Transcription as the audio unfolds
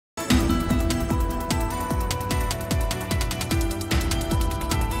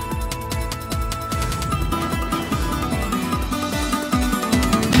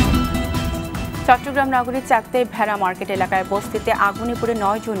চট্টগ্রাম নগরীর চাকতে ভেড়া মার্কেট এলাকায় বস্তিতে আগুনে পুড়ে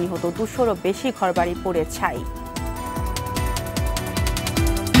 ৯ জন নিহত, ২০০-রও বেশি ঘরবাড়ি পুড়ে ছাই।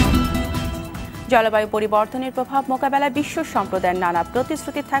 জলবায়ু পরিবর্তনের প্রভাব মোকাবেলায় বিশ্ব সম্প্রদায়ের নানা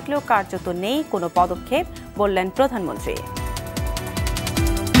প্রতিশ্রুতি থাকলেও কার্যত নেই কোনো পদক্ষেপ, বললেন প্রধানমন্ত্রী।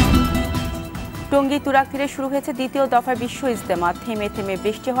 টঙ্গী তুরাগ তীরে শুরু হয়েছে দ্বিতীয় দফার বিশ্ব ইজতেমা, থেমে থেমে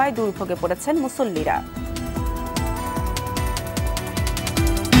বৃষ্টি হয়, দুর্ভোগে পড়েছেন মুসল্লিরা।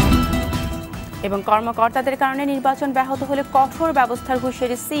 এবং কর্মকর্তাদের কারণে নির্বাচন ব্যাহত হলে কঠোর ব্যবস্থার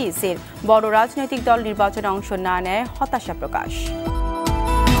হুঁশিয়ারি সিইসির, বড় রাজনৈতিক দল নির্বাচনে অংশ না নেয় হতাশা প্রকাশ।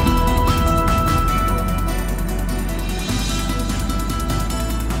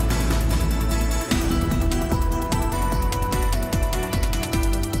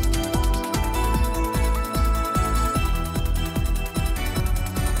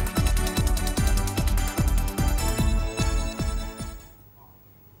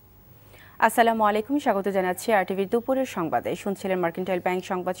 আসসালামু আলাইকুম, স্বাগত জানাচ্ছি RTV দুপুরের সংবাদে। শুনছিলেন মার্কেন্টাইল ব্যাংক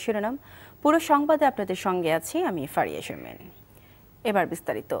সংবাদ শিরোনাম। পুরো সংবাদে আপনাদের সঙ্গে আছি আমি ফারিয়া শারমিন। এবার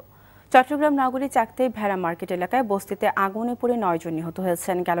বিস্তারিত। চট্টগ্রাম নগরীর চাকতে ভেড়া মার্কেট এলাকায় বস্তিতে আগুনে পুড়ে ৯ জন নিহত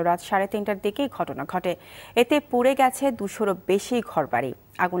হয়েছেন। গেল রাত ৩:৩০টার দিকেই ঘটনা ঘটে। এতে পুড়ে গেছে ২০০-রও বেশি ঘরবাড়ি।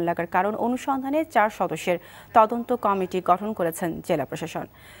 আগুন লাগার কারণ অনুসন্ধানে ৪ সদস্যের তদন্ত কমিটি গঠন করেছেন জেলা প্রশাসন।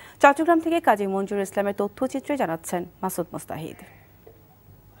 চট্টগ্রাম থেকে কাজী মঞ্জুর ইসলামের তথ্যচিত্রে জানাচ্ছেন মাসুদ মুস্তাহিদ।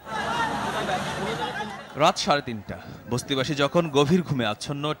 রাত ৩:৩০, বস্তিবাসী যখন গভীর ঘুমে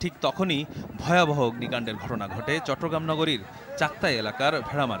আচ্ছন্ন, ঠিক তখনই ভয়াবহ অগ্নিকাণ্ডের ঘটনা ঘটে চট্টগ্রাম নগরীর চাকতাই এলাকার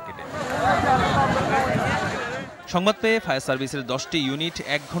ভেড়া মার্কেটে। সংবাদ পেয়ে ফায়ার সার্ভিসের 10টি ইউনিট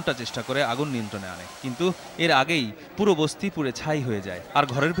 1 ঘন্টা চেষ্টা করে আগুন নিয়ন্ত্রণে আনে, কিন্তু এর আগেই পুরো বস্তি পুড়ে ছাই হয়ে যায়। আর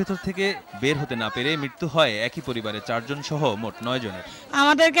ঘরের ভেতর থেকে বের হতে না পেরে মৃত্যু হয় একই পরিবারের 4 জন সহ মোট 9 জনের।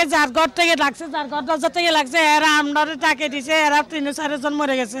 আমাদেরকে যার ঘর থেকে লাগছে, যার ঘর দরজা থেকে লাগছে, এরা আমরা টাকে দিছে, এরা 3-4 জন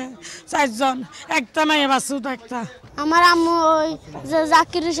মরে গেছে, 4 জন, একটা মেয়ে বাচ্চা একটা। আমার আম্মু ওই যে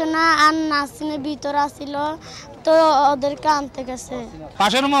জাকির হোসেনা আর নাসিনের ভিতর আসিল, তো ওদেরকে আনতে গেছে।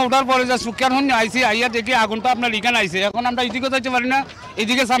 পাশের রুমে ওঠার পরে যে সুকের হন আইসি, আইয়া দেখি আগুনটা আপনার এখানে আইছে। এখন আমরা এদিকে যাইতে পারি না,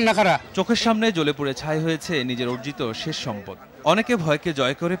 এদিকে সামনে খারাপ। চোখের সামনে জ্বলে পুড়ে ছাই হয়েছে নিজের অর্জিত শেষ সম্পদ। অনেকে ভয়কে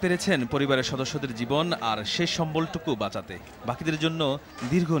জয় করে পেরেছেন পরিবারের সদস্যদের জীবন আর শেষ সম্বলটুকু বাঁচাতে। বাকিদের জন্য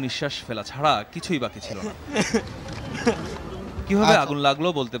দীর্ঘ নিঃশ্বাস ফেলা ছাড়া কিছুই বাকি ছিল না। কিভাবে আগুন লাগলো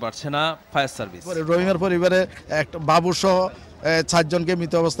বলতে পারছে না ফায়ার সার্ভিস। রহিমের পরিবারে একটা বাবু সহ 4 জনকে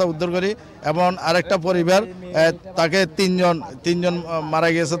মৃত অবস্থা উদ্ধার করি, এবং আরেকটা পরিবার তাকে তিনজন মারা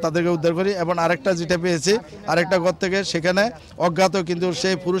গিয়েছে, তাদেরকে উদ্ধার করি। এবং আরেকটা যেটা পেয়েছি আরেকটা ঘর থেকে, সেখানে অজ্ঞাত, কিন্তু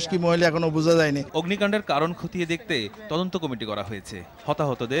সেই পুরুষ কি মহিলা এখনো বোঝা যায়নি। অগ্নিকাণ্ডের কারণ খতিয়ে দেখতে তদন্ত কমিটি করা হয়েছে।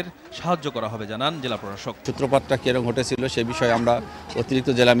 হতাহতদের সাহায্য করা হবে জানান জেলা প্রশাসক। সূত্রপাতটা কিরকম ঘটেছিল সে বিষয়ে আমরা অতিরিক্ত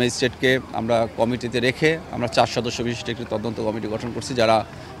জেলা ম্যাজিস্ট্রেটকে আমরা কমিটিতে রেখে আমরা 4 সদস্য বিশিষ্ট একটি তদন্ত কমিটি গঠন করছি, যারা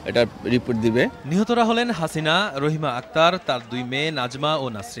এটা রিপোর্ট দিবে। নিহতরা হলেন হাসিনা, রহিমা আক্তার, তার 2 মেয়ে নাজমা ও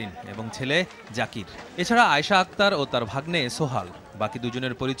নাসরিন এবং ছেলে জাকির। এছাড়া আয়েশা আক্তার ও তার ভাগ্নে সোহাল। বাকি 2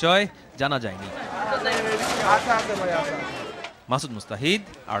 জনের পরিচয় জানা যায়নি। মাসুদ মুস্তাহিদ,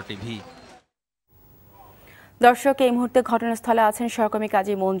 RTV। দর্শক, এই মুহূর্তে ঘটনাস্থলে আছেন সহকর্মী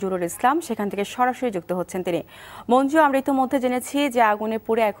কাজী মঞ্জুরুল ইসলাম, সেখান থেকে সরাসরি যুক্ত হচ্ছেন তিনি। মঞ্জু, আমরা ইতিমধ্যে জেনেছি যে আগুনে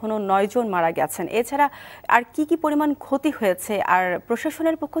পুড়ে এখনো 9 জন মারা গেছেন। এছাড়া আর কি কি পরিমাণ ক্ষতি হয়েছে, আর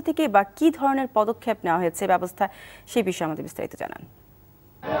প্রশাসনের পক্ষ থেকে বা কি ধরনের পদক্ষেপ নেওয়া হয়েছে ব্যবস্থা, সেই বিষয়ে আমাদের বিস্তারিত জানান।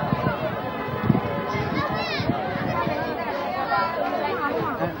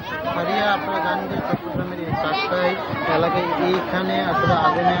 আপনারা জানেন যে চট্টগ্রামের এই চাকতাই এলাকায় এইখানে আসলে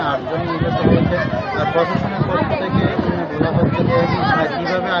আগুনে 8 জন নিহত হয়েছে। প্রশাসনের পক্ষ থেকে বলা হচ্ছে যে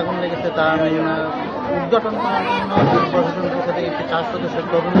কীভাবে আগুন লেগেছে তা উদ্ঘাটন করার জন্য প্রশাসনের পক্ষ থেকে একটি 4 সদস্যের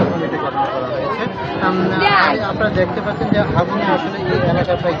তদন্ত কমিটি গঠন করা হয়েছে। আপনারা দেখতে পাচ্ছেন যে আগুনে আসলে এই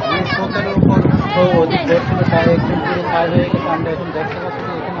এলাকার প্রায় 20-এর উপর অধিক ঘর ছিল, তাই একদম পুরো ছাই হয়ে গেছে। আমরা এখন দেখতে পাচ্ছি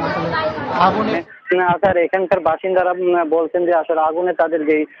যে এখানে আসলে আগুনে আসার এখানকার বাসিন্দারা বলছেন যে আসলে আগুনে তাদের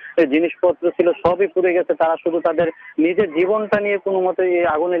যে জিনিসপত্র ছিল সবই পুড়ে গেছে। তারা শুধু তাদের নিজের জীবনটা নিয়ে কোনো মতো এই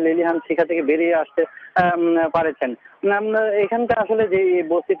আগুনের লেলিহান শিখা থেকে বেরিয়ে আসতে পারেছেন। এখানকার আসলে যে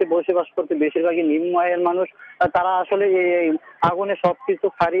বস্তিতে বসবাস করতে বেশিরভাগই নিম্ন আয়ের মানুষ, তারা আসলে এই আগুনে সবকিছু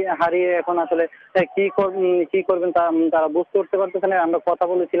হারিয়ে এখন আসলে কি করবেন তারা বুঝতে উঠতে পারতেছে না। আমরা কথা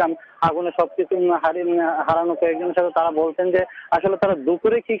বলেছিলাম আগুনে সবকিছু হারানো কয়েকজনের সাথে, তারা বলছেন যে আসলে তারা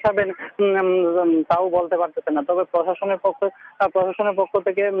দুপুরে কি খাবেন তাও বলতে পারতেছেন না। তবে প্রশাসনের পক্ষ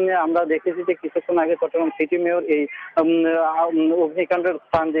থেকে আমরা দেখেছি যে কিছুক্ষণ আগে চট্টগ্রাম সিটি মেয়র এই অগ্নিকাণ্ডের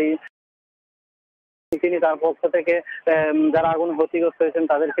স্থান যেই তিনি তার পক্ষ থেকে যারা আগুনে ক্ষতিগ্রস্ত হয়েছেন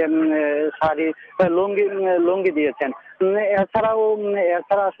তাদেরকে শাড়ি লুঙ্গি দিয়েছেন।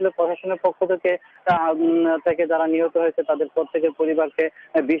 এছাড়া আসলে প্রশাসনের পক্ষ থেকে যারা নিহত হয়েছে তাদের প্রত্যেকের পরিবারকে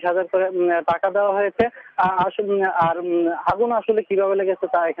 20,000 করে টাকা দেওয়া হয়েছে। আর আগুন আসলে কিভাবে লেগেছে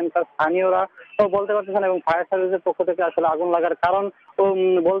তা এখানকার স্থানীয়রা বলতে পারছেন এবং ফায়ার সার্ভিসের পক্ষ থেকে আসলে আগুন লাগার কারণ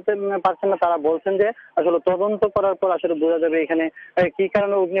বলতে পারছেন না। তারা বলছেন যে আসলে তদন্ত করার পর আসলে বোঝা যাবে এখানে কি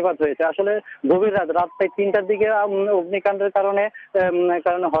কারণে অগ্নিপাত হয়েছে। আসলে গভীর রাত প্রায় 3টার দিকে অগ্নিকাণ্ডের কারণে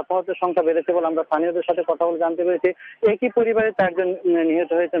হতাহতের সংখ্যা বেড়েছে বলে আমরা স্থানীয়দের সাথে কথা বলে জানতে পেরেছি। একই পরিবারে 4 জন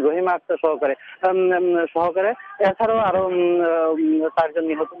নিহত হয়েছেন রহিমা আক্তার সহকারে। এছাড়াও আরো 4 জন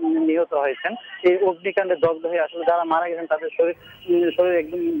নিহত হয়েছেন এই অগ্নিকাণ্ডে দগ্ধ হয়ে। আসলে যারা মারা গেছেন তাদের শরীর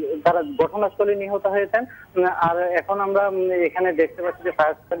একদম তারা ঘটনাস্থলে নিহত হয়েছেন। আর এখন আমরা এখানে দেখতে পাচ্ছি যে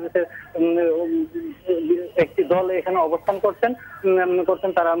ফায়ার সার্ভিসের একটি দল এখানে অবস্থান করছেন।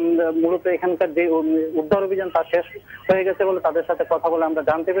 তারা মূলত এখানকার যে উদ্ধার অভিযান তা শেষ হয়ে গেছে বলে তাদের সাথে কথা বলে আমরা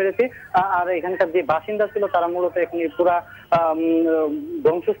জানতে পেরেছি। আর এখানকার যে বাসিন্দা ছিল তারা মূলত এখানে পুরা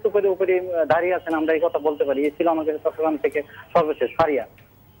ধ্বংসস্তূপের উপরে দাঁড়িয়ে আছেন, আমরা এই কথা বলতে পারি। এই ছিল আমাদের চট্টগ্রাম থেকে সর্বশেষ। ফারিয়া।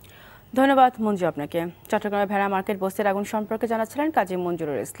 ধন্যবাদ মঞ্জু আপনাকে। চট্টগ্রামের ভেড়া মার্কেট বস্তির আগুন সম্পর্কে জানাচ্ছিলেন কাজী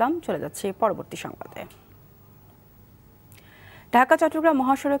মঞ্জুরুল ইসলাম। চলে যাচ্ছি পরবর্তী সংবাদে। ঢাকা চট্টগ্রাম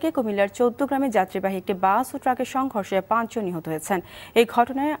মহাসড়কে কুমিল্লার 14 গ্রামে যাত্রীবাহী একটি বাস ও ট্রাকের সংঘর্ষে 5 জন নিহত হয়েছেন। এই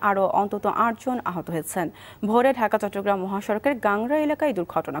ঘটনায় আরও অন্তত 8 জন আহত হয়েছেন। ভোরে ঢাকা চট্টগ্রাম মহাসড়কের গাংরা এলাকায়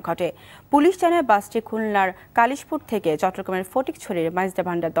দুর্ঘটনা ঘটে। পুলিশ জানায় বাসটি খুলনার কালিশপুর থেকে চট্টগ্রামের ফটিকছড়ির মাইজদা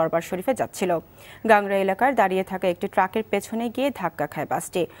ভান্ডার দরবার শরীফে যাচ্ছিল। গাংরা এলাকার দাঁড়িয়ে থাকা একটি ট্রাকের পেছনে গিয়ে ধাক্কা খায়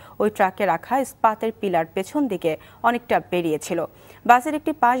বাসটি। ওই ট্রাকে রাখা ইস্পাতের পিলার পেছন দিকে অনেকটা বেরিয়েছিল। বাসের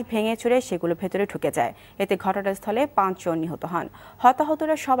একটি পাশ ভেঙে চুরে সেগুলো ভেতরে ঢুকে যায়। এতে ঘটনাস্থলে 5 জন নিহত হন।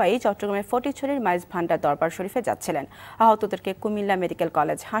 হতাহতরা সবাই চট্টগ্রামের ফটিকছড়ির মাইজ ভান্ডার দরবার শরীফে যাচ্ছিলেন। আহতদেরকে কুমিল্লা মেডিকেল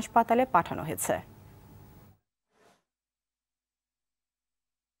কলেজ হাসপাতালে পাঠানো হয়েছে।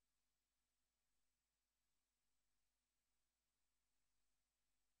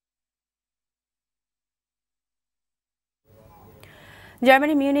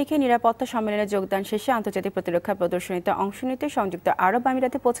 জার্মানি মিউনিখে নিরাপত্তা সম্মেলনে যোগদান শেষে আন্তর্জাতিক প্রতিরক্ষা প্রদর্শনীতে অংশ নিতে সংযুক্ত আরব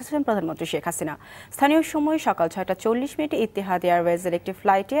আমিরাতে পৌঁছেছেন প্রধানমন্ত্রী শেখ হাসিনা। স্থানীয় সময় সকাল 6:40 ইত্তেহাদ এয়ারওয়েজের একটি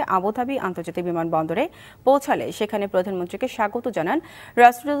ফ্লাইটে আবুধাবি আন্তর্জাতিক বিমানবন্দরে পৌঁছালে সেখানে প্রধানমন্ত্রীকে স্বাগত জানান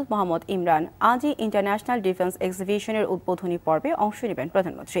রাষ্ট্রদূত মোহাম্মদ ইমরান। আজই ইন্টারন্যাশনাল ডিফেন্স এক্সিবিশনের উদ্বোধনী পর্বে অংশ নেবেন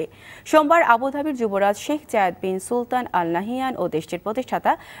প্রধানমন্ত্রী। সোমবার আবুধাবির যুবরাজ শেখ জায়েদ বিন সুলতান আল নাহিয়ান ও দেশটির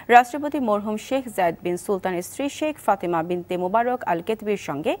প্রতিষ্ঠাতা রাষ্ট্রপতি মরহুম শেখ জায়েদ বিন সুলতানের স্ত্রী শেখ ফাতেমা বিনতে মুবারক আল কেতবির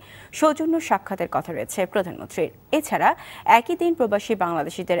সঙ্গে সৌজন্য সাক্ষাতের কথা রয়েছে প্রধানমন্ত্রীর। এছাড়া একই দিন প্রবাসী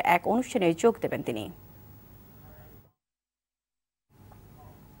বাংলাদেশিদের এক অনুষ্ঠানে যোগ দেবেন তিনি।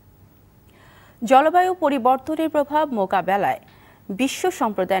 জলবায়ু পরিবর্তনের প্রভাব মোকাবেলায় বিশ্ব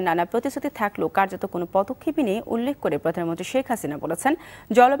সম্প্রদায়ের নানা প্রতিশ্রুতি থাকলেও কার্যত কোনো পদক্ষেপই নেই উল্লেখ করে প্রধানমন্ত্রী শেখ হাসিনা বলেছেন,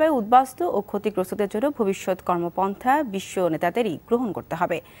 জলবায়ু উদ্বাস্তু ও ক্ষতিগ্রস্তদের জন্য ভবিষ্যৎ কর্মপন্থা বিশ্ব নেতাদেরই গ্রহণ করতে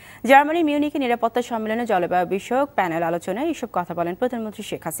হবে। জার্মানি মিউনিখে নিরাপত্তা সম্মেলনে জলবায়ু বিষয়ক প্যানেল আলোচনায় এসব কথা বলেন প্রধানমন্ত্রী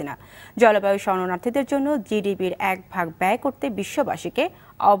শেখ হাসিনা। জলবায়ু শরণার্থীদের জন্য জিডিপির 1% ব্যয় করতে বিশ্ববাসীকে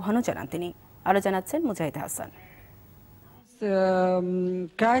আহ্বানও জানান তিনি। আরও জানাচ্ছেন মুজাহিদ হাসান।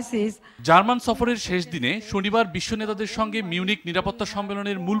 জার্মান সফরের শেষ দিনে শনিবার বিশ্ব নেতাদের সঙ্গে মিউনিক নিরাপত্তা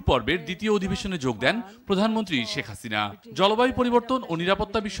সম্মেলনের মূল পর্বের দ্বিতীয় অধিবেশনে যোগ দেন প্রধানমন্ত্রী শেখ হাসিনা। জলবায়ু পরিবর্তন ও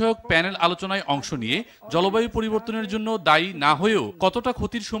নিরাপত্তা বিষয়ক প্যানেল আলোচনায় অংশ নিয়ে জলবায়ু পরিবর্তনের জন্য দায়ী না হয়েও কতটা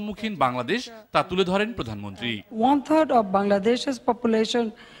ক্ষতির সম্মুখীন বাংলাদেশ তা তুলে ধরেন প্রধানমন্ত্রী। 1/3 of Bangladesh's population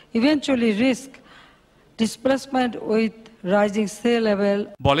eventually risk displacement with rising sea level.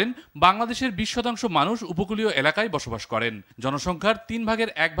 বলেন, বাংলাদেশের 20% মানুষ উপকূলীয় এলাকায় বসবাস করেন। জনসংখ্যার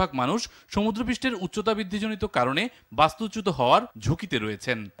 1/3 মানুষ সমুদ্রপৃষ্ঠের উচ্চতা বৃদ্ধিজনিত কারণে বাস্তুচ্যুত হওয়ার ঝুঁকিতে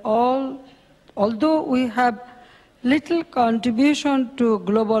রয়েছেন। Although we have little contribution to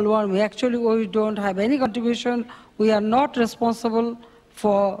global warming, actually we don't have any contribution. We are not responsible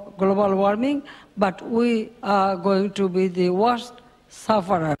for global warming, but we are going to be the worst.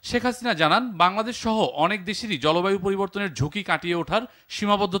 Sheikh Hasina জানান, বাংলাদেশ সহ অনেক দেশেরই জলবায়ু পরিবর্তনের ঝুঁকি কাটিয়ে ওঠার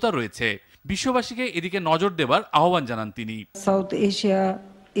সীমাবদ্ধতা রয়েছে। বিশ্ববাসীকে এদিকে নজর দেবার আহ্বান জানান তিনি। South Asia,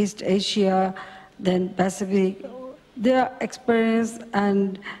 east Asia, then Pacific, they are experience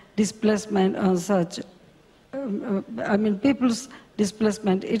and displacement on such people's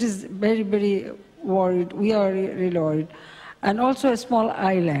displacement. It is very, very worried. We are really worried. And also small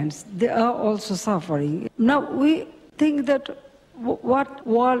islands, they are also suffering. Now we think that what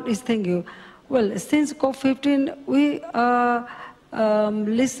world is thinking? Well, since COP15, we are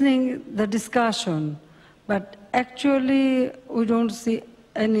listening the discussion, but actually we don't see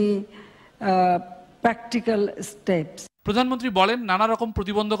any practical steps. প্রধানমন্ত্রী বলেন, নানা রকম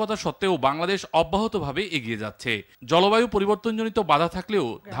প্রতিবন্ধকতা সত্ত্বেও বাংলাদেশ অব্যাহতভাবে এগিয়ে যাচ্ছে। জলবায়ু পরিবর্তনজনিত বাধা থাকলেও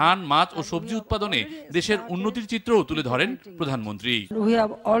ধান, মাছ ও সবজি উৎপাদনে দেশের উন্নতির চিত্রও তুলে ধরেন প্রধানমন্ত্রী। We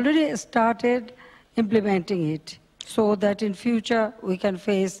have already started implementing it so that in future we can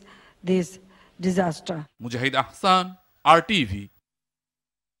face this disaster. Mujahid Ahsan, RTV।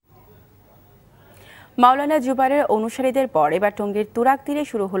 মাওলানা জুবাইরের অনুসারীদের পর এবার টঙ্গীর তুরাগ তীরে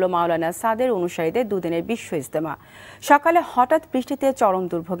শুরু হলো মাওলানা সাদের অনুসারীদের দুদিনের বিশ্ব ইজতেমা। সকালে হঠাৎ বৃষ্টিতে চরম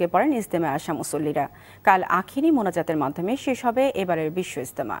দুর্ভোগে পড়েন ইজতেমায় আসা মুসল্লিরা। কাল আখিরি মোনাজাতের মাধ্যমে শেষ হবে এবারের বিশ্ব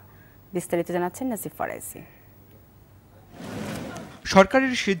ইজতেমা। বিস্তারিত জানাচ্ছেন নাসিফ ফরাইজি।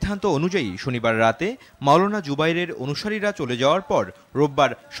 সরকারের সিদ্ধান্ত অনুযায়ী শনিবার রাতে মাওলানা জুবাইরের অনুসারীরা চলে যাওয়ার পর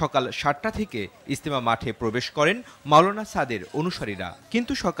রোববার সকাল 7টা থেকে ইজতেমা মাঠে প্রবেশ করেন মাওলানা সাদের অনুসারীরা।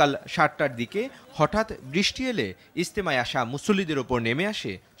 কিন্তু সকাল 7টার দিকে হঠাৎ বৃষ্টি এলে ইজতেমায় আসা মুসল্লিদের ওপর নেমে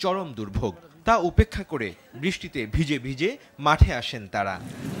আসে চরম দুর্ভোগ। তা উপেক্ষা করে বৃষ্টিতে ভিজে ভিজে মাঠে আসেন তারা।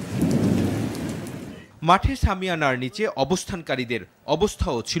 মাঠে সামিয়ানার নিচে অবস্থানকারীদের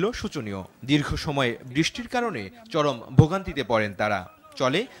অবস্থাও ছিল শোচনীয়। দীর্ঘ সময় বৃষ্টির কারণে চরম ভোগান্তিতে পড়েন তারা।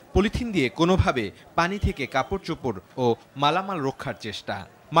 চলে পলিথিন দিয়ে কোনোভাবে পানি থেকে কাপড় চোপড় ও মালামাল রক্ষার চেষ্টা।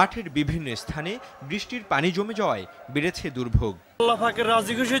 মাঠের বিভিন্ন স্থানে বৃষ্টির পানি জমে যাওয়ায় বেড়েছে দুর্ভোগ। আল্লাহ পাকের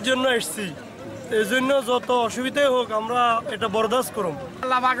রাজি খুশির জন্য এসেছি, এই জন্য যত অসুবিধাই হোক আমরা এটা বরদাস্ত করব।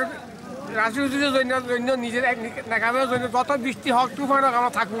 আল্লাহ পাকের রাজনীতির জন্য নিজের নাকামের জন্য যত বৃষ্টি হোক তুফান হোক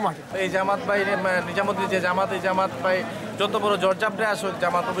আমরা থাকবো মাঠে। এই জামাত ভাই নিজামুদ্দিন যে জামাত, এই জামাত ভাই যত বড় জর্জাবরে আসুক,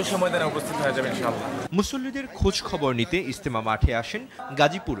 জামাত অবশ্যই ময়দানে উপস্থিত হয়ে যাবে ইনশাআল্লাহ। মুসল্লিদের খোঁজ খবর নিতে ইজতেমা মাঠে আসেন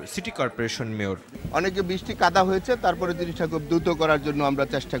গাজীপুর সিটি কর্পোরেশন মেয়র। অনেকে বৃষ্টি কাদা হয়েছে, তারপরে জিনিসটা খুব দ্রুত করার জন্য আমরা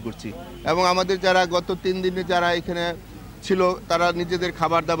চেষ্টা করছি এবং আমাদের যারা গত 3 দিনে যারা এখানে ছিল তারা নিজেদের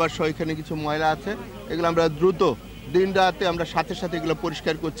খাবার দাবার সহ এখানে কিছু ময়লা আছে, এগুলো আমরা দ্রুত দিন রাতে আমরা সাথে সাথে এগুলো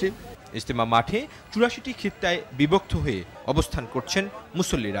পরিষ্কার করছি। ইজতেমা মাঠে 84টি খিত্তায় বিভক্ত হয়ে অবস্থান করছেন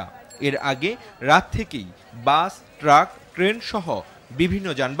মুসল্লিরা। এর আগে রাত থেকেই বাস, ট্রাক, ট্রেন সহ বিভিন্ন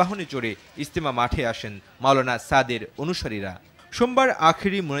যানবাহনে চড়ে ইজতেমা মাঠে আসেন মাওলানা সাদের অনুসারীরা। সোমবার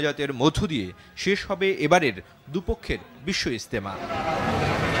আখেরি মোনাজাতের মধ্য দিয়ে শেষ হবে এবারের দুপক্ষের বিশ্ব ইজতেমা।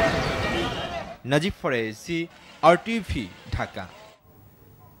 নাজিব ফরাইজি, RTV, ঢাকা।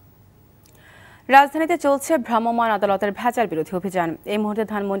 রাজধানীতে চলছে ভ্রাম্যমাণ আদালতের ভেজাল বিরোধী অভিযান। এই মুহূর্তে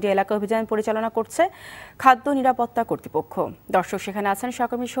ধানমন্ডি এলাকা অভিযান পরিচালনা করছে খাদ্য নিরাপত্তা কর্তৃপক্ষ। দর্শক সেখানে আছেন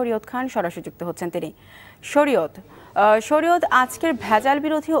সহকর্মী শরীয়ত খান, সরাসরি যুক্ত হচ্ছেন তিনি। শরীয়ত, আজকের ভেজাল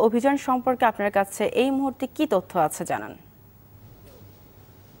বিরোধী অভিযান সম্পর্কে আপনার কাছে এই মুহূর্তে কি তথ্য আছে জানান।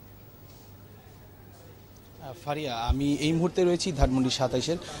 ফারিয়া, আমি এই মুহূর্তে রয়েছি ধানমন্ডি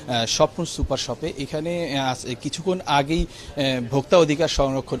 27-এর স্বপ্ন সুপার শপে। এখানে কিছুক্ষণ আগেই ভোক্তা অধিকার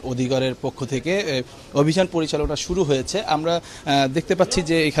সংরক্ষণ অধিকারের পক্ষ থেকে অভিযান পরিচালনা শুরু হয়েছে। আমরা দেখতে পাচ্ছি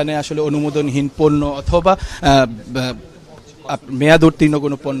যে এখানে আসলে অনুমোদনহীন পণ্য অথবা মেয়াদ উত্তীর্ণ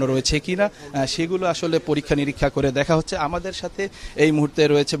কোনো পণ্য রয়েছে কিনা সেগুলো আসলে পরীক্ষা নিরীক্ষা করে দেখা হচ্ছে। আমাদের সাথে এই মুহূর্তে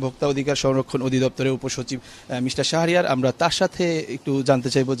রয়েছে ভোক্তা অধিকার সংরক্ষণ অধিদপ্তরের উপসচিব মিস্টার শাহরিয়ার। আমরা তার সাথে একটু জানতে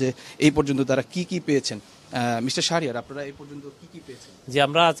চাইবো যে এই পর্যন্ত তারা কি কি পেয়েছেন। মিস্টার শাহরিয়ার, আপনারা এই পর্যন্ত কি কি পেয়েছেন? যে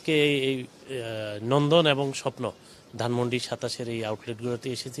আমরা আজকে এই নন্দন এবং স্বপ্ন ধানমন্ডি 27-এর এই আউটলেটগুলোতে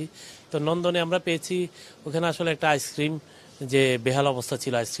এসেছি। তো নন্দনে আমরা পেয়েছি ওখানে আসলে একটা আইসক্রিম যে বেহাল অবস্থা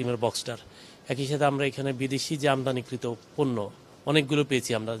ছিল আইসক্রিমের বক্সটার। একই সাথে আমরা এখানে বিদেশি যে আমদানিকৃত পণ্য অনেকগুলো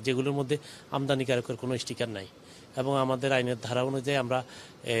পেয়েছি আমরা, যেগুলোর মধ্যে আমদানিকারকের কোনো স্টিকার নাই এবং আমাদের আইনের ধারা অনুযায়ী আমরা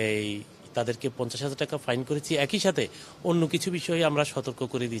তাদেরকে 50,000 টাকা ফাইন করেছি। একই সাথে অন্য কিছু বিষয়ে আমরা সতর্ক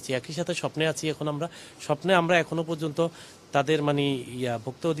করে দিয়েছি। একই সাথে স্বপ্নে আছি এখন আমরা। স্বপ্নে আমরা এখনো পর্যন্ত তাদের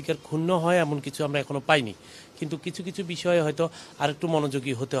ভোক্তা অধিকার ক্ষুণ্ণ হয় এমন কিছু আমরা এখনো পাইনি, কিন্তু কিছু কিছু বিষয়ে হয়তো আরেকটু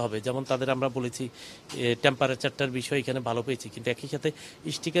মনোযোগী হতে হবে। যেমন তাদের আমরা বলেছি টেম্পারেচারটার বিষয় এখানে ভালো পেয়েছি, কিন্তু একই সাথে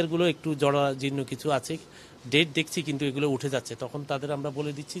স্টিকারগুলো একটু জরাজীর্ণ কিছু আছে, ডেট দেখছি কিন্তু এগুলো উঠে যাচ্ছে। তখন তাদের আমরা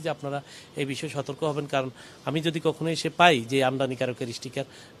বলে দিচ্ছি যে আপনারা এই বিষয়ে সতর্ক হবেন, কারণ আমি যদি কখনো এসে পাই যে আমদানিকারকের স্টিকার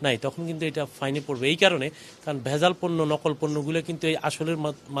নাই তখন কিন্তু এটা ফাইনে পড়বে। এই কারণে, কারণ ভেজাল পণ্য, নকল পণ্যগুলো কিন্তু এই আসলের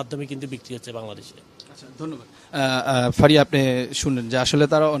মাধ্যমে কিন্তু বিক্রি হচ্ছে বাংলাদেশে। আচ্ছা, ধন্যবাদ। ফারিয়া, আপনি শুনলেন যে আসলে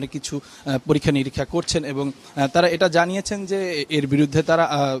তারা অনেক কিছু পরীক্ষা নিরীক্ষা করছেন এবং তারা এটা জানিয়েছেন যে এর বিরুদ্ধে তারা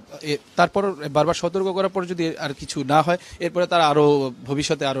তারপর বারবার সতর্ক করার পর যদি আর কিছু না হয় এরপরে তারা আরও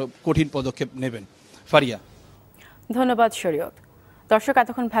ভবিষ্যতে আরও কঠিন পদক্ষেপ নেবেন। ফারিয়া, ধন্যবাদ শরীয়ত। দর্শক,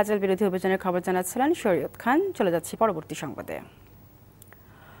 এতক্ষণ ভেজাল বিরোধী অভিযানের খবর জানাচ্ছিলেন শরীয়ত খান। চলে যাচ্ছি পরবর্তী সংবাদে।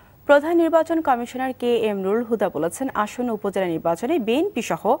 প্রধান নির্বাচন কমিশনার KM নুরুল হুদা বলেছেন, আসন্ন উপজেলা নির্বাচনে বিএনপি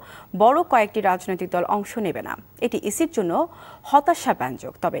সহ বড় কয়েকটি রাজনৈতিক দল অংশ নেবে না। এটি ইসির জন্য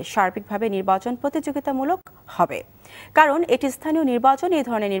হতাশাব্যঞ্জক, তবে সার্বিকভাবে নির্বাচন প্রতিযোগিতামূলক হবে, কারণ এটি স্থানীয় নির্বাচন। এই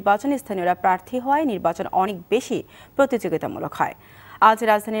ধরনের নির্বাচনে স্থানীয়রা প্রার্থী হওয়ায় নির্বাচন অনেক বেশি প্রতিযোগিতামূলক হয়। আজ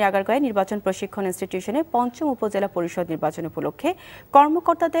রাজধানীর আগারগাঁওয়ে নির্বাচন প্রশিক্ষণ ইনস্টিটিউশনে ৫ম উপজেলা পরিষদ নির্বাচন উপলক্ষে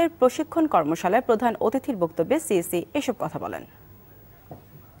কর্মকর্তাদের প্রশিক্ষণ কর্মশালায় প্রধান অতিথির বক্তব্যে সিইসি এসব কথা বলেন।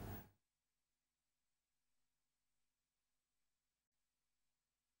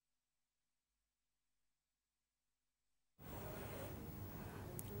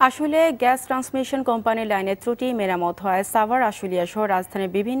 আসলে গ্যাস ট্রান্সমিশন কোম্পানির লাইনের ত্রুটি মেরামত হয় সাভার আশুলিয়া সহ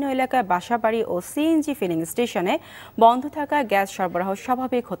রাজধানীর বিভিন্ন এলাকায় বাসাবাড়ি ও সিএনজি ফিলিং স্টেশনে বন্ধ থাকা গ্যাস সরবরাহ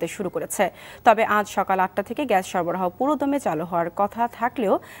স্বাভাবিক হতে শুরু করেছে। তবে আজ সকাল ৮টা থেকে গ্যাস সরবরাহ পুরোদমে চালু হওয়ার কথা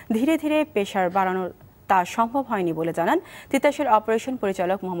থাকলেও ধীরে ধীরে প্রেসার বাড়ানোর তা সম্ভব হয়নি বলে জানান তিতাসের অপারেশন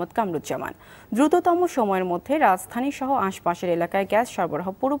পরিচালক মোহাম্মদ কামরুজ্জামান। দ্রুততম সময়ের মধ্যে রাজধানী সহ আশপাশের এলাকায় গ্যাস সরবরাহ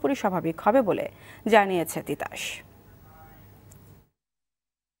পুরোপুরি স্বাভাবিক হবে বলে জানিয়েছে তিতাস।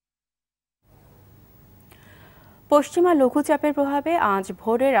 পশ্চিমা লঘুচাপের প্রভাবে আজ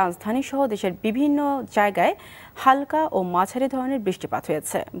ভোরে রাজধানী সহ দেশের বিভিন্ন জায়গায় হালকা ও মাঝারি ধরনের বৃষ্টিপাত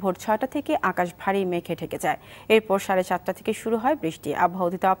হয়েছে। ভোর ৬টা থেকে আকাশ ভারী মেঘে ঢেকে যায়। এরপর ৭:৩০ থেকে শুরু হয় বৃষ্টি। আবহাওয়া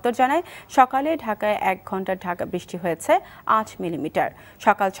অধিদপ্তর জানায় সকালে ঢাকায় ১ ঘন্টার বৃষ্টি হয়েছে ৮ মিলিমিটার।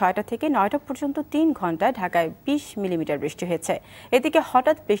 সকাল ৬টা থেকে ৯টা পর্যন্ত ৩ ঘন্টায় ঢাকায় ২০ মিলিমিটার বৃষ্টি হয়েছে। এদিকে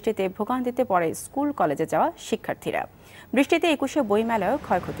হঠাৎ বৃষ্টিতে ভোগান্তিতে পড়ে স্কুল কলেজে যাওয়া শিক্ষার্থীরা। বৃষ্টিতে ২১শে বইমেলায়ও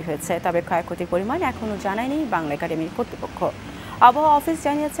ক্ষয়ক্ষতি হয়েছে, তবে ক্ষয়ক্ষতির পরিমাণ এখনও জানায়নি বাংলা একাডেমির কর্তৃপক্ষ। আবহাওয়া অফিস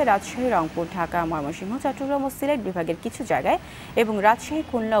জানিয়েছে রাজশাহী, রংপুর, ঢাকা, ময়মনসিংহ, চট্টগ্রাম ও সিলেট বিভাগের কিছু জায়গায় এবং রাজশাহী,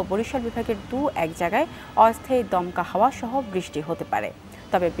 খুলনা ও বরিশাল বিভাগের ২-১ জায়গায় অস্থায়ী দমকা হাওয়া সহ বৃষ্টি হতে পারে।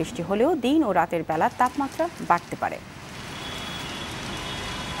 তবে বৃষ্টি হলেও দিন ও রাতের বেলা তাপমাত্রা বাড়তে পারে।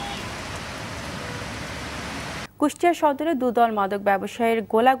 কুষ্টিয়া সদরে দুদল মাদক ব্যবসায়ীর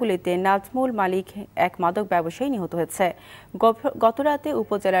গোলাগুলিতে নাজমুল মালিক এক মাদক ব্যবসায়ী নিহত হয়েছে। গতরাতে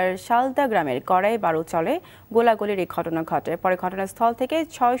উপজেলার শালদা গ্রামের কড়াই বারুচলে গোলাগুলির এই ঘটনা ঘটে। পরে ঘটনাস্থল থেকে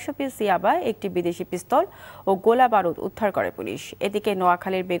 ৬০০ পিস ইয়াবা, একটি বিদেশি পিস্তল ও গোলা বারুদ উদ্ধার করে পুলিশ। এদিকে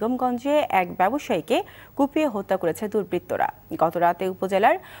নোয়াখালীর বেগমগঞ্জে এক ব্যবসায়ীকে কুপিয়ে হত্যা করেছে দুর্বৃত্তরা। গতরাতে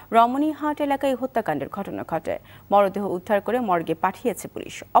উপজেলার রমণীহাট এলাকায় হত্যাকাণ্ডের ঘটনা ঘটে। মরদেহ উদ্ধার করে মর্গে পাঠিয়েছে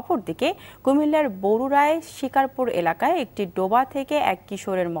পুলিশ। অপরদিকে কুমিল্লার বরুড়ায় শিকারপুর এলাকায় একটি ডোবা থেকে এক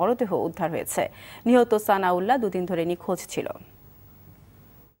কিশোরের মরদেহ উদ্ধার হয়েছে। নিহত সানাউল্লাহ ২ দিন ধরে নিখোঁজ ছিল।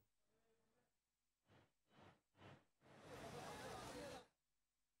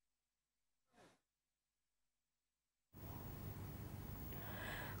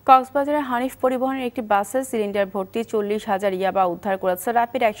 কক্সবাজারের হানিফ পরিবহনের একটি বাসে সিলিন্ডার ভর্তি ৪০,০০০ ইয়াবা উদ্ধার করেছে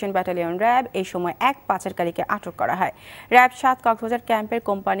র্যাপিড অ্যাকশন ব্যাটালিয়ন র্যাব। এই সময় এক পাচারকারীকে আটক করা হয়। র্যাব ৭ কক্সবাজার ক্যাম্পের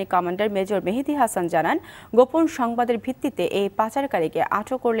company commander major Mehedi Hasan জানান, গোপন সংবাদের ভিত্তিতে এই পাচারকারীকে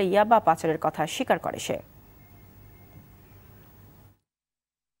আটক করলে ইয়াবা পাচারের কথা স্বীকার করে সে।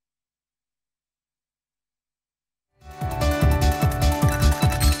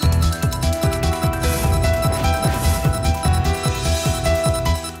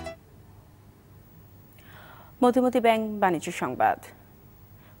 মধুমতি ব্যাংক বাণিজ্য সংবাদ।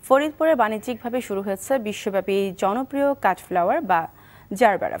 ফরিদপুরে বাণিজ্যিকভাবে শুরু হয়েছে বিশ্বব্যাপী জনপ্রিয় কাঠফ্লাওয়ার বা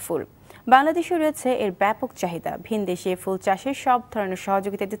জারবারা ফুল। বাংলাদেশে রয়েছে এর ব্যাপক চাহিদা। ভিনদেশি ফুল চাষে সব ধরনের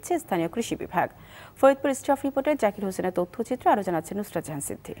সহযোগিতা দিচ্ছে স্থানীয় কৃষি বিভাগ। ফরিদপুর স্টাফ রিপোর্টার জাকির হোসেনের তথ্যচিত্র আরও জানাচ্ছেন নুসরাত জাহান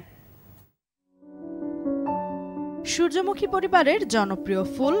সিদ্ধি। সূর্যমুখী পরিবারের জনপ্রিয়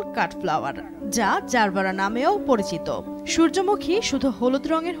ফুল কাঠফ্লাওয়ার, যা জারবারা নামেও পরিচিত। সূর্যমুখী শুধু হলুদ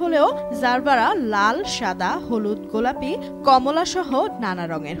রঙের হলেও জারবারা লাল, সাদা, হলুদ, গোলাপি, কমলা সহ নানা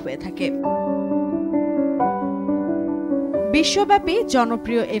রঙের হয়ে থাকে। বিশ্বব্যাপী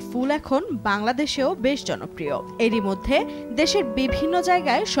জনপ্রিয় এ ফুল এখন বাংলাদেশেও বেশ জনপ্রিয়। এরই মধ্যে দেশের বিভিন্ন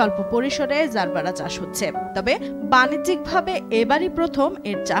জায়গায় স্বল্প পরিসরে জারবারা চাষ হচ্ছে, তবে বাণিজ্যিকভাবে এবারই প্রথম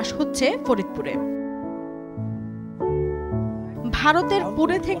এর চাষ হচ্ছে ফরিদপুরে। ভারতের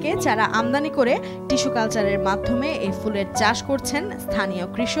পুরে থেকে চারা আমদানি করে টিস্যু কালচারের মাধ্যমে এই ফুলের চাষ করছেন স্থানীয়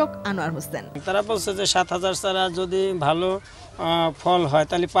কৃষক আনোয়ার হোসেন। তারা বলছে যে ৭,০০০ চারা যদি ভালো ফল হয়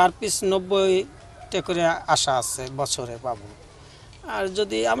তাহলে পার পিস ৯০টা করে আশা আছে বছরে পাবো। আর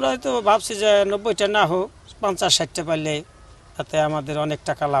যদি আমরা হয়তো ভাবছি যে ৯০টা না হোক ৫০-৬০টা পাইলে তাতে আমাদের অনেক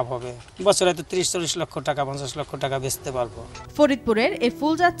টাকা লাভ হবে। বছরে হয়তো ৩০-৪০ লক্ষ টাকা, ৫০ লক্ষ টাকা বেচতে পারবো। ফরিদপুরের এই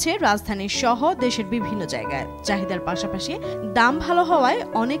ফুল যাচ্ছে রাজধানীর সহ দেশের বিভিন্ন জায়গায়। চাহিদার পাশাপাশি দাম ভালো হওয়ায়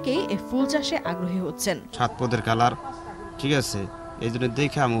অনেকেই এই ফুল চাষে আগ্রহী হচ্ছেন। ৭ পদের কালার ঠিক আছে, এই জন্য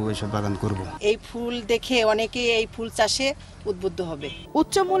দেখে আমি ওইসব বাগান করব। এই ফুল দেখে অনেকেই এই ফুল চাষে উদ্বুদ্ধ হবে।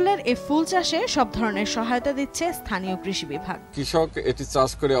 উচ্চ মূল্যের এই ফুল চাষে সব ধরনের সহায়তা দিচ্ছে স্থানীয় কৃষি বিভাগ। কৃষক এটি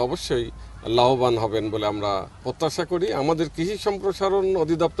চাষ করে অবশ্যই লাভবান হবেন বলে আমরা প্রত্যাশা করি। আমাদের কৃষি সম্প্রসারণ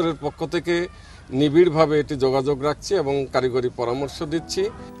অধিদপ্তরের পক্ষ থেকে নিবিড়ভাবে এটি যোগাযোগ রাখছি এবং কারিগরি পরামর্শ দিচ্ছি।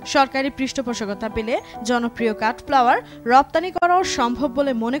 সরকারি পৃষ্ঠপোষকতা পেলে জনপ্রিয় কাঠফ্লাওয়ার রপ্তানি করাও সম্ভব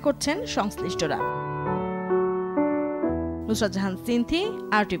বলে মনে করছেন সংশ্লিষ্টরা। নুসরাত জাহান সিনথি,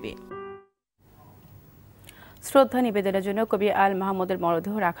 RTV। শ্রদ্ধা নিবেদনের জন্য কবি আল মাহমুদের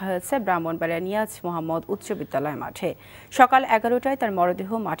মরদেহ রাখা হয়েছে ব্রাহ্মণবাড়িয়া নিয়াজ মোহাম্মদ উচ্চ বিদ্যালয় মাঠে। সকাল 11টায় তার মরদেহ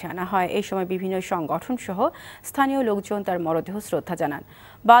মাঠে আনা হয়। এই সময় বিভিন্ন সংগঠন সহ স্থানীয় লোকজন তার মরদেহ শ্রদ্ধা জানান।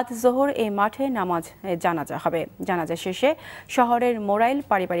 বাদ জোহর এই মাঠে নামাজ জানাজা হবে। জানাজা শেষে শহরের মোরাইল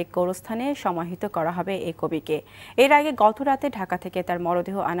পারিবারিক কবরস্থানে সমাহিত করা হবে এই কবিকে। এর আগে গত রাতে ঢাকা থেকে তার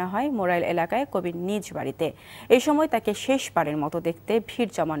মরদেহ আনা হয় মোরাইল এলাকায় কবির নিজ বাড়িতে। এই সময় তাকে শেষবারের মতো দেখতে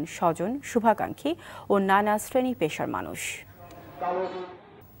ভিড় জমান স্বজন, শুভাকাঙ্ক্ষী ও নানা শ্রেণী পেশার মানুষ।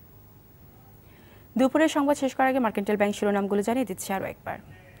 দুপুরের সংবাদ শেষ করার আগে মার্কেন্টাইল ব্যাংক শিরোনামগুলো জানিয়ে দিচ্ছি আরও একবার।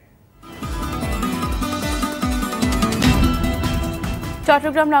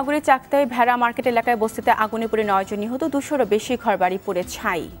 চট্টগ্রাম নগরীর চাকতাই ভেড়া মার্কেট এলাকায় বস্তিতে আগুনে পুড়ে 9 জন নিহত, 200-রও বেশি ঘরবাড়ি পুড়ে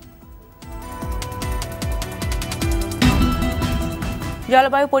ছাই।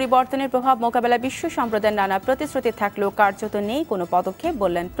 জলবায়ু পরিবর্তনের প্রভাব মোকাবেলায় বিশ্ব সম্প্রদায়ের নানা প্রতিশ্রুতি থাকলেও কার্যত নেই কোনো পদক্ষেপ,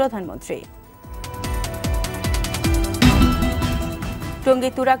 বললেন প্রধানমন্ত্রী। টঙ্গী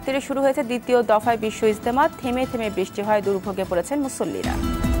তুরাগ তীরে শুরু হয়েছে দ্বিতীয় দফায় বিশ্ব ইজতেমা, থেমে থেমে বৃষ্টি হয়, দুর্ভোগে পড়েছেন মুসল্লিরা।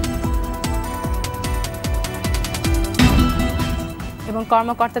 এবং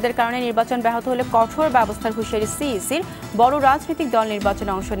কর্মকর্তাদের কারণে নির্বাচন ব্যাহত হলে কঠোর ব্যবস্থার হুঁশিয়ারি সিইসির, বড় রাজনৈতিক দল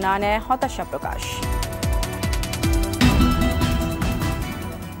নির্বাচনে অংশ না নেয় হতাশা প্রকাশ।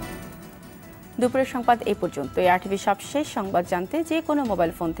 দুপুরের সংবাদ এই পর্যন্ত। RTV সবশেষ সংবাদ জানতে যে কোনো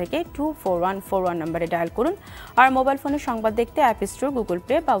মোবাইল ফোন থেকে 24141 নম্বরে ডায়াল করুন। আর মোবাইল ফোনে সংবাদ দেখতে অ্যাপ স্টোর, গুগল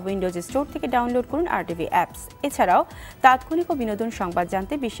প্লে বা উইন্ডোজ স্টোর থেকে ডাউনলোড করুন RTV অ্যাপস। এছাড়াও তাৎক্ষণিক ও বিনোদন সংবাদ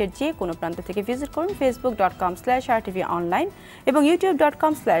জানতে বিশ্বের যে কোনো প্রান্ত থেকে ভিজিট করুন facebook.com/RTV online এবং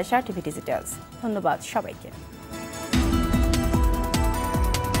youtube.com/RTV digitals। ধন্যবাদ সবাইকে।